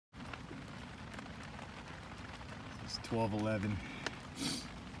It's 12:11,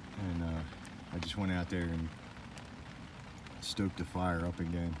 and I just went out there and stoked the fire up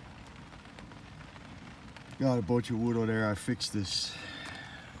again. Got a bunch of wood on there. I fixed this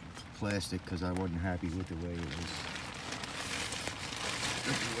plastic because I wasn't happy with the way it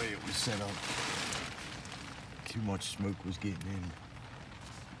was set up. Too much smoke was getting in,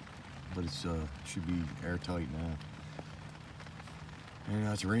 but it's should be airtight now. And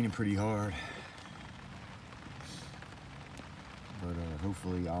it's raining pretty hard, but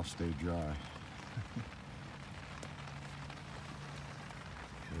hopefully I'll stay dry.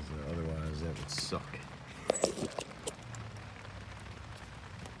 Because otherwise that would suck.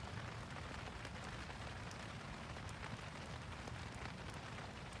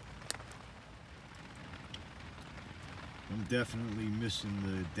 I'm definitely missing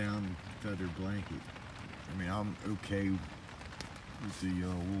the down feather blanket. I mean, I'm okay with the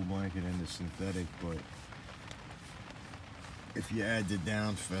wool blanket and the synthetic, but if you add the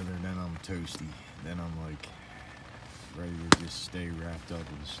down feather, then I'm toasty. Then I'm like ready to just stay wrapped up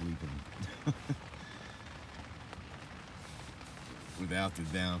and sleeping. Without the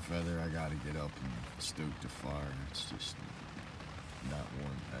down feather, I gotta get up and stoke the fire. It's just not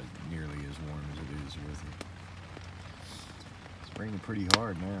warm, nearly as warm as it is with it. It's raining pretty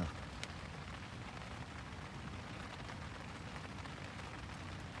hard now.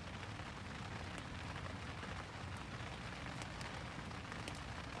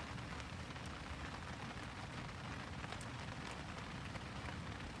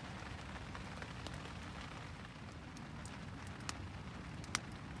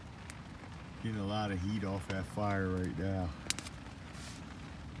 Getting a lot of heat off that fire right now.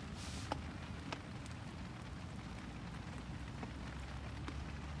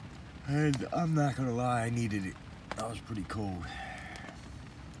 And I'm not gonna lie, I needed it. I was pretty cold.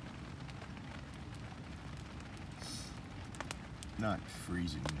 Not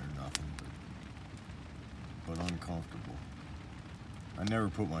freezing or nothing, but uncomfortable. I never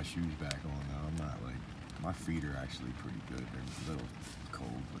put my shoes back on though. I'm not like, my feet are actually pretty good. They're a little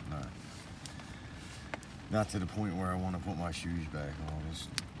cold, but not to the point where I want to put my shoes back on. It's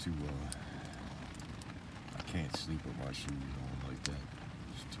too, I can't sleep with my shoes on like that.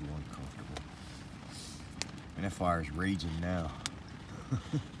 It's too uncomfortable. And that fire's raging now.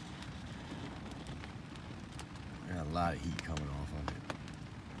 Got a lot of heat coming off of it.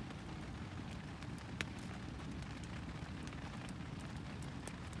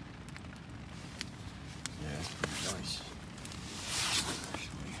 Yeah, that's pretty nice.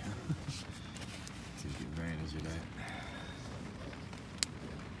 Actually, take advantage of that.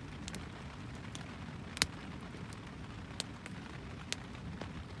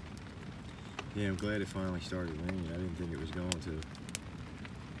 Yeah, I'm glad it finally started raining. I didn't think it was going to.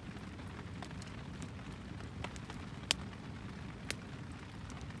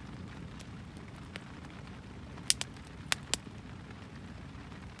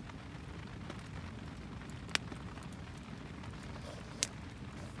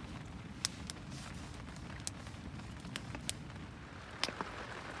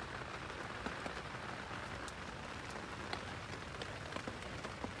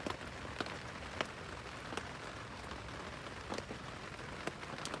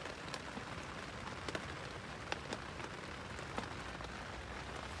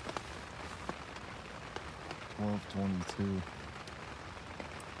 .22.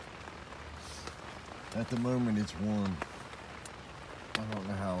 At the moment it's warm. I don't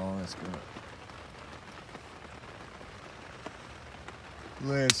know how long it's gonna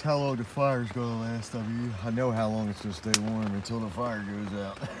last, how long the fire's gonna last. I know how long it's gonna stay warm until the fire goes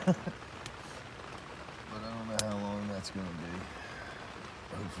out. But I don't know how long that's gonna be.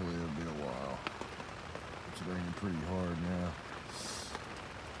 Hopefully it'll be a while. It's raining pretty hard now.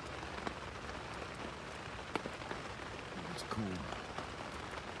 It's cool.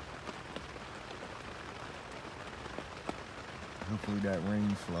 Hopefully that rain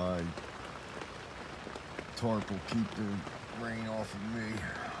fly tarp will keep the rain off of me.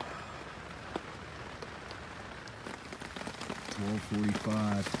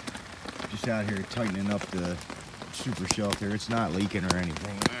 12:45. Just out here tightening up the super shelter. It's not leaking or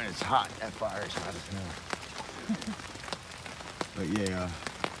anything. It's hot. That fire is hot as hell. But yeah,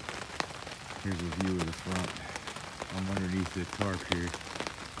 here's a view of the front. I'm underneath the tarp here.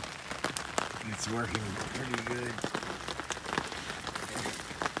 It's working pretty good.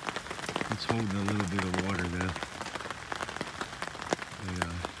 It's holding a little bit of water though.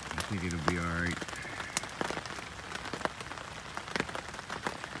 Yeah, I think it'll be alright.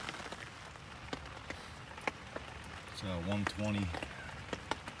 It's 1:20.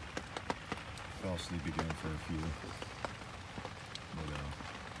 fell asleep again for a few.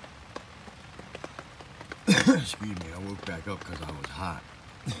 But, excuse me, I woke back up because I was hot.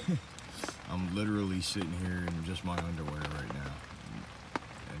 I'm literally sitting here in just my underwear right now.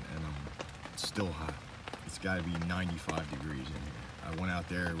 And I'm still hot. It's got to be 95 degrees in here. I went out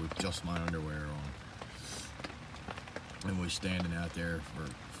there with just my underwear on and was standing out there for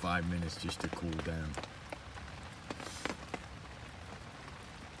 5 minutes just to cool down.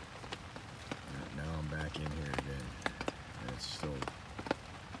 Now I'm back in here again. And it's still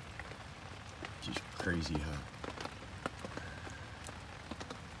just crazy hot.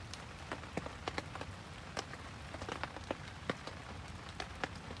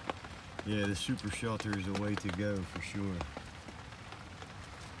 Yeah, the super shelter is a way to go for sure.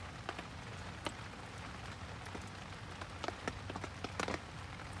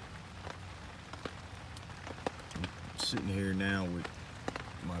 I'm sitting here now with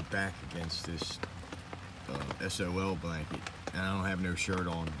my back against this SOL blanket, and I don't have no shirt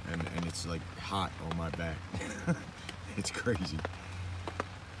on, and it's like hot on my back. It's crazy.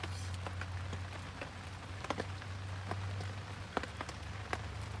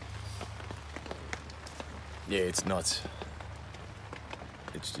 Yeah, it's nuts.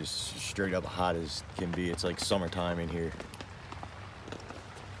 It's just straight up hot as can be. It's like summertime in here.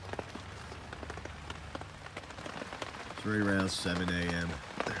 It's right around 7 a.m.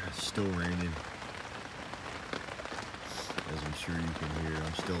 Still raining. As I'm sure you can hear,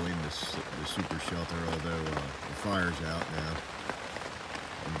 I'm still in the super shelter, although the fire's out now.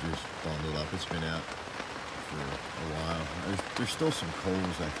 I'm just bundled up. It's been out for a while. There's still some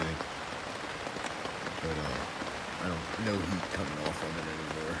coals, I think. But I don't know heat coming off of it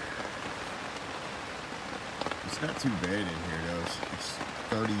anymore. It's not too bad in here though. It's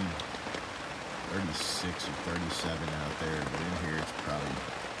 30, 36 or 37 out there, but in here it's probably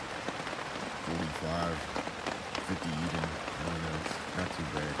 45, 50 even. I don't know. It's not too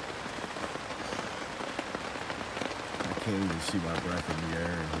bad. I can't even see my breath in the air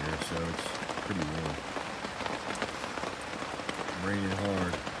in here, so it's pretty warm. Raining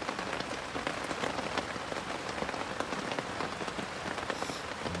hard.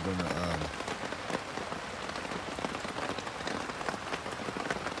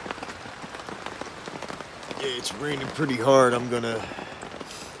 Yeah, it's raining pretty hard. I'm gonna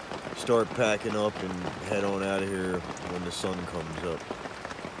start packing up and head on out of here when the sun comes up.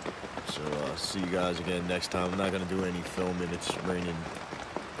 So see you guys again next time. I'm not gonna do any filming. It's raining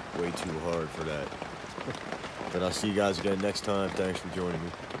way too hard for that. But I'll see you guys again next time. Thanks for joining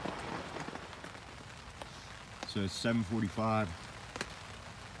me. So it's 7:45.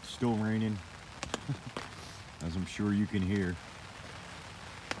 Still raining, as I'm sure you can hear.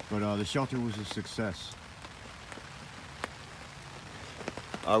 But the shelter was a success.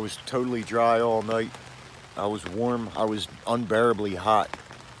 I was totally dry all night. I was warm. I was unbearably hot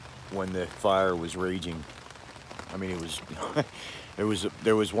when the fire was raging. I mean, it was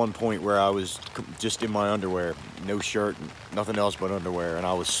there was one point where I was just in my underwear, no shirt, nothing else but underwear, and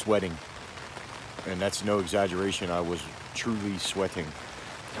I was sweating. And that's no exaggeration. I was truly sweating.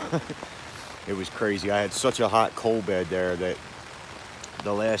 It was crazy. I had such a hot coal bed there that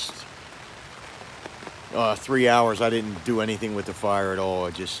the last 3 hours I didn't do anything with the fire at all.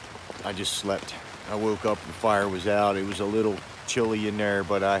 I just slept. I woke up, the fire was out. It was a little chilly in there,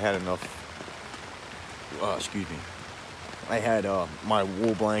 but I had enough. Excuse me. I had my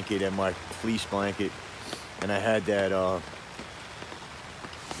wool blanket and my fleece blanket, and I had that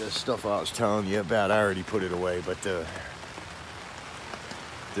the stuff I was telling you about. I already put it away, but the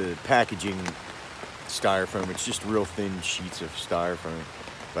packaging styrofoam, it's just real thin sheets of styrofoam,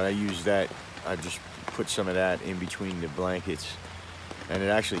 but I used that. I just put some of that in between the blankets, and it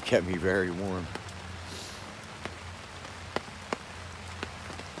actually kept me very warm.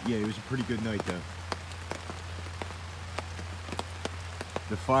 Yeah, it was a pretty good night though.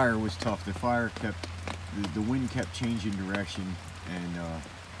 The fire was tough. The fire kept, the wind kept changing direction, and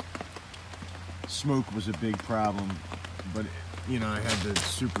smoke was a big problem, but you know, I had the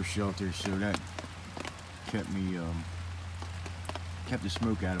super shelter, so that kept me, kept the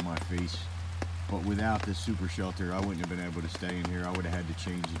smoke out of my face. But without the super shelter, I wouldn't have been able to stay in here. I would have had to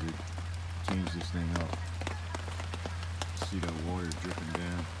change this thing up. See that water dripping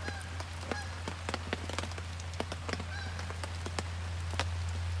down.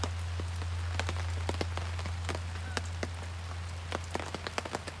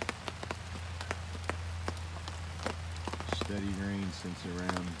 Steady rain since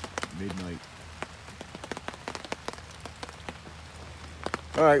around midnight.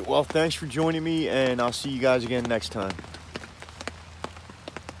 All right, well, thanks for joining me, and I'll see you guys again next time.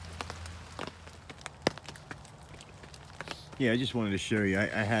 Yeah, I just wanted to show you. I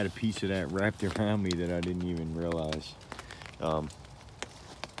had a piece of that wrapped around me that I didn't even realize.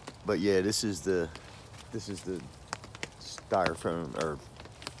 But yeah, this is the styrofoam or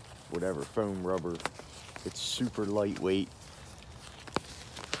whatever foam rubber. It's super lightweight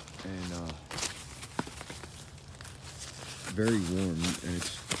and very warm, and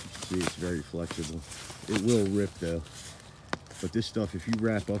it's very flexible. It will rip though, but this stuff, if you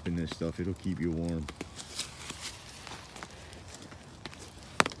wrap up in this stuff, it'll keep you warm.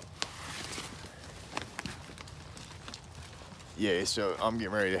 Yeah, so I'm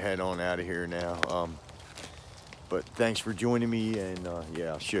getting ready to head on out of here now. But thanks for joining me, and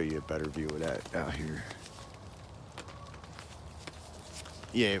yeah, I'll show you a better view of that out here.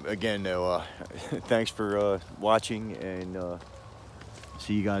 Yeah, again though, thanks for watching, and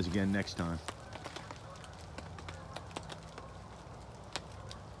see you guys again next time.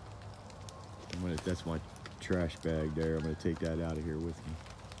 That's my trash bag there. I'm gonna take that out of here with me.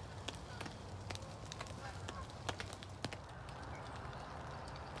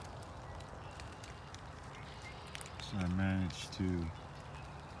 So I managed to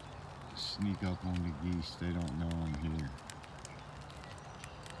sneak up on the geese. They don't know I'm here.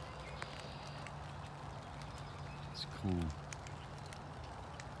 It's cool.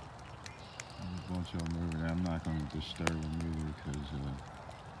 There's a bunch of them over there. I'm not going to disturb them either because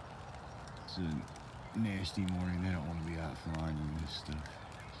it's a nasty morning. They don't want to be out flying this stuff.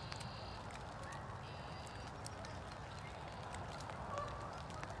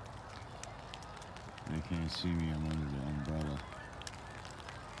 They can't see me. I'm under the umbrella.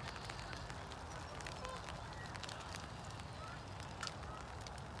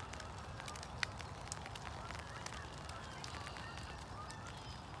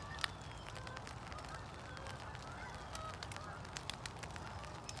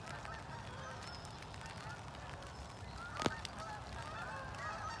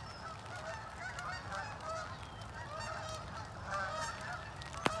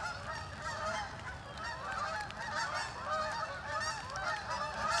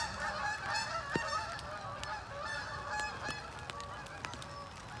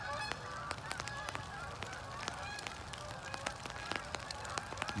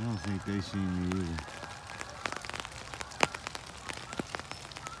 I don't think they see me either.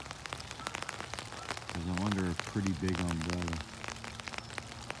 Because I'm under a pretty big umbrella.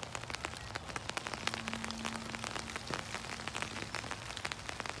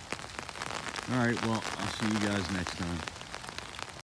 Alright, well, I'll see you guys next time.